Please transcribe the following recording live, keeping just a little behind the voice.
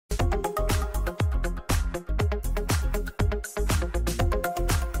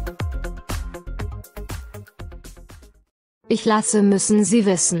Ich lasse müssen Sie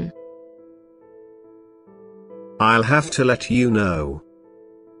wissen. I'll have to let you know.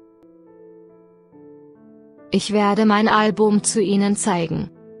 Ich werde mein Album zu Ihnen zeigen.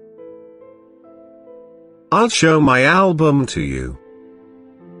 I'll show my album to you.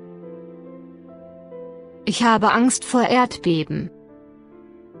 Ich habe Angst vor Erdbeben.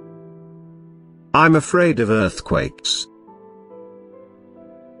 I'm afraid of earthquakes.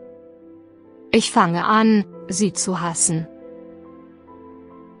 Ich fange an, Sie zu hassen.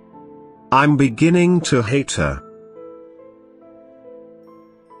 I'm beginning to hate her.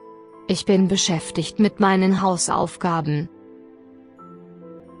 Ich bin beschäftigt mit meinen Hausaufgaben.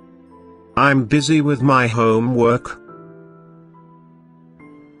 I'm busy with my homework.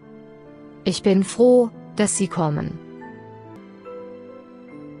 Ich bin froh, dass Sie kommen.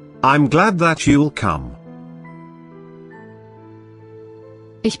 I'm glad that you'll come.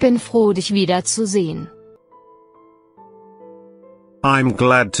 Ich bin froh, dich wiederzusehen. I'm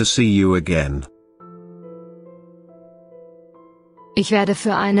glad to see you again. Ich werde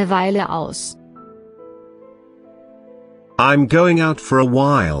für eine Weile aus. I'm going out for a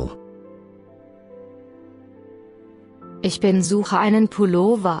while. Ich suche einen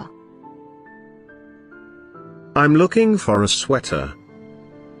Pullover. I'm looking for a sweater.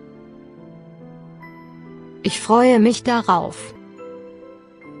 Ich freue mich darauf.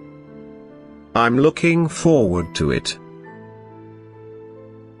 I'm looking forward to it.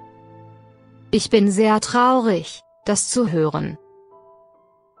 Ich bin sehr traurig, das zu hören.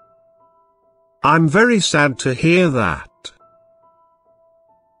 I'm very sad to hear that.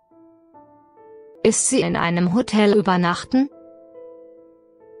 Ist sie in einem Hotel übernachten?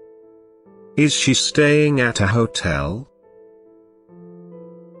 Is she staying at a hotel?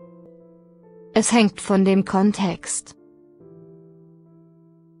 Es hängt von dem Kontext.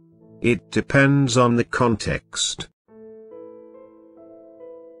 It depends on the context.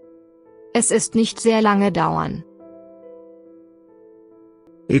 Es ist nicht sehr lange dauern.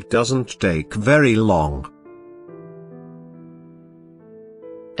 It doesn't take very long.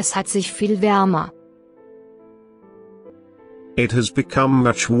 Es hat sich viel wärmer. It has become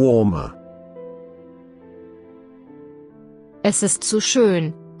much warmer. Es ist zu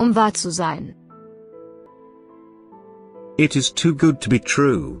schön, um wahr zu sein. It is too good to be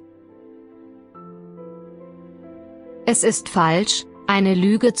true. Es ist falsch, eine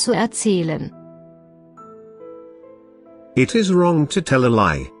Lüge zu erzählen. It is wrong to tell a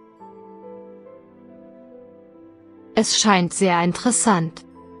lie. Es scheint sehr interessant.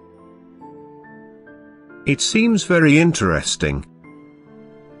 It seems very interesting.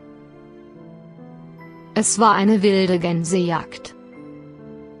 Es war eine wilde Gänsejagd.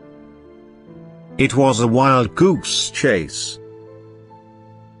 It was a wild goose chase.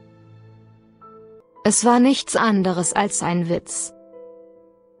 Es war nichts anderes als ein Witz.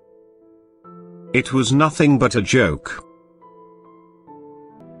 It was nothing but a joke.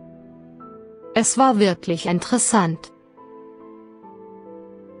 Es war wirklich interessant.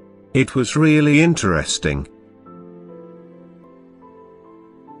 It was really interesting.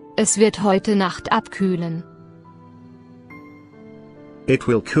 Es wird heute Nacht abkühlen. It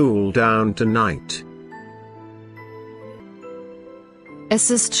will cool down tonight. Es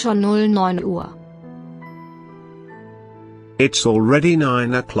ist schon 09 Uhr. It's already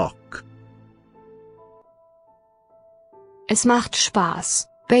 9 o'clock. Es macht Spaß,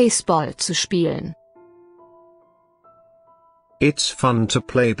 Baseball zu spielen. It's fun to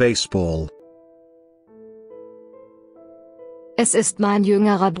play baseball. Es ist mein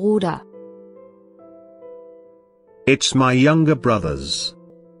jüngerer Bruder. It's my younger brother's.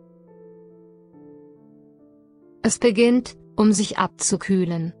 Es beginnt, sich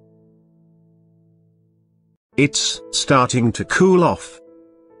abzukühlen. It's starting to cool off.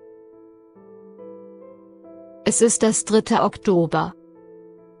 Es ist das 3. Oktober.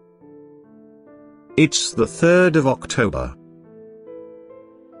 It's the 3rd of October.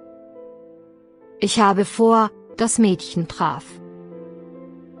 Ich habe vor, das Mädchen traf.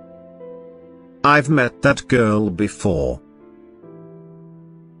 I've met that girl before.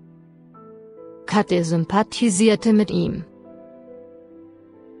 Kate sympathisierte mit ihm.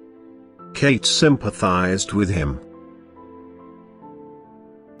 Kate sympathized with him.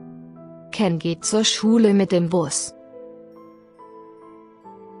 Ken geht zur Schule mit dem Bus.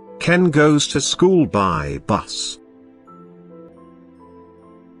 Ken goes to school by bus.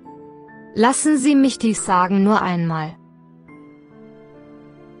 Lassen Sie mich dies sagen nur einmal.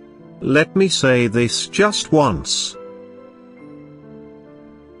 Let me say this just once.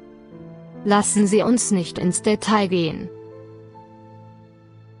 Lassen Sie uns nicht ins Detail gehen.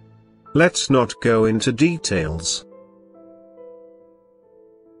 Let's not go into details.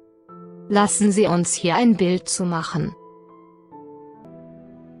 Lassen Sie uns hier ein Bild zu machen.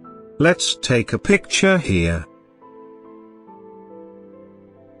 Let's take a picture here.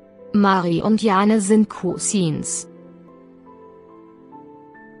 Marie und Jane sind Cousins.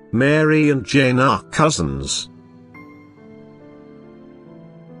 Mary and Jane are cousins.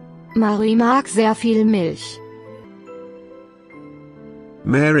 Marie mag sehr viel Milch.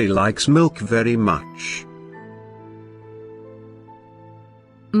 Mary likes milk very much.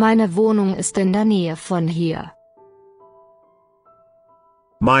 Meine Wohnung ist in der Nähe von hier.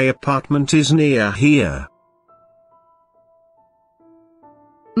 My apartment is near here.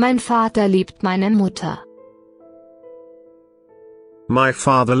 Mein Vater liebt meine Mutter. My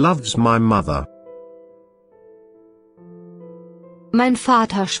father loves my mother. Mein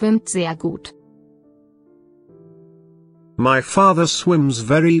Vater schwimmt sehr gut. My father swims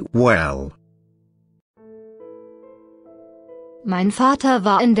very well. Mein Vater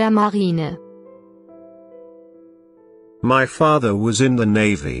war in der Marine. My father was in the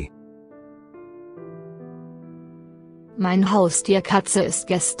Navy. Mein Haustierkatze ist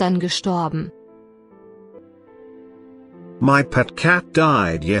gestern gestorben. My pet cat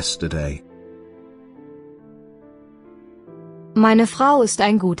died yesterday. Meine Frau ist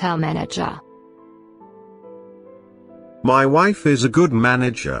ein guter Manager. My wife is a good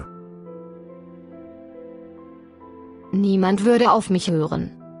manager. Niemand würde auf mich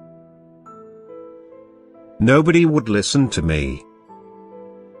hören. Nobody would listen to me.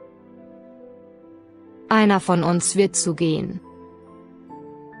 Einer von uns wird zu gehen.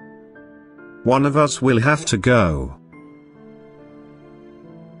 One of us will have to go.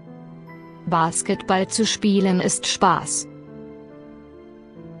 Basketball zu spielen ist Spaß.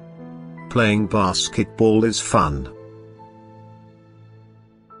 Playing basketball is fun.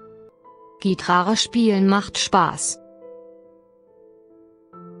 Gitarre spielen macht Spaß.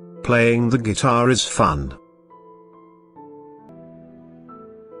 Playing the guitar is fun.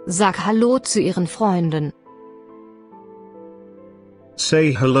 Sag Hallo zu ihren Freunden.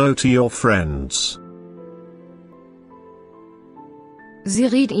 Say hello to your friends. Sie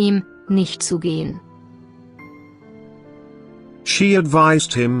riet ihm, nicht zu gehen. She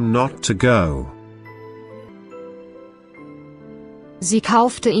advised him not to go. Sie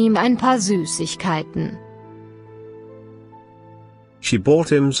kaufte ihm ein paar Süßigkeiten. She bought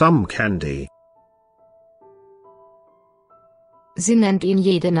him some candy. Sie nennt ihn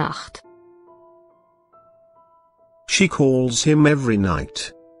jede Nacht. She calls him every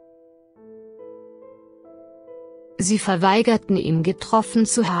night. Sie verweigerten ihm getroffen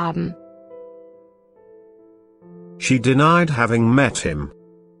zu haben. She denied having met him.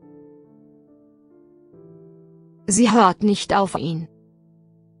 Sie hört nicht auf ihn.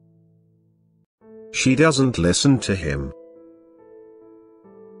 She doesn't listen to him.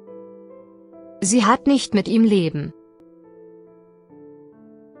 Sie hat nicht mit ihm leben.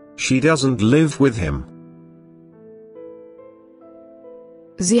 She doesn't live with him.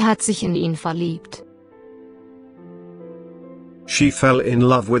 Sie hat sich in ihn verliebt. She fell in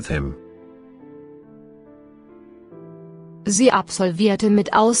love with him. Sie absolvierte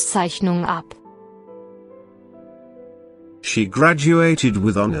mit Auszeichnung ab. She graduated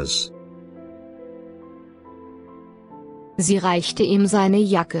with honors. Sie reichte ihm seine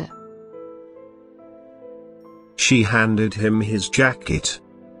Jacke. She handed him his jacket.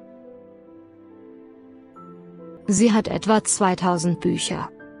 Sie hat etwa 2000 Bücher.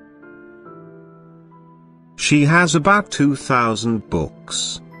 She has about 2000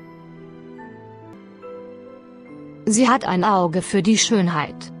 books. Sie hat ein Auge für die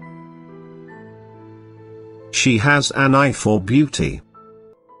Schönheit. She has an eye for beauty.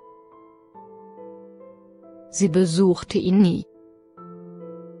 Sie besuchte ihn nie.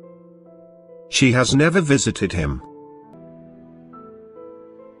 She has never visited him.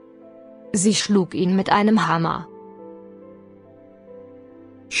 Sie schlug ihn mit einem Hammer.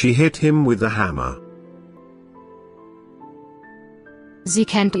 She hit him with a hammer. Sie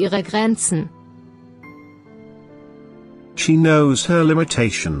kennt ihre Grenzen. She knows her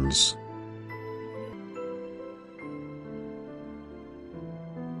limitations.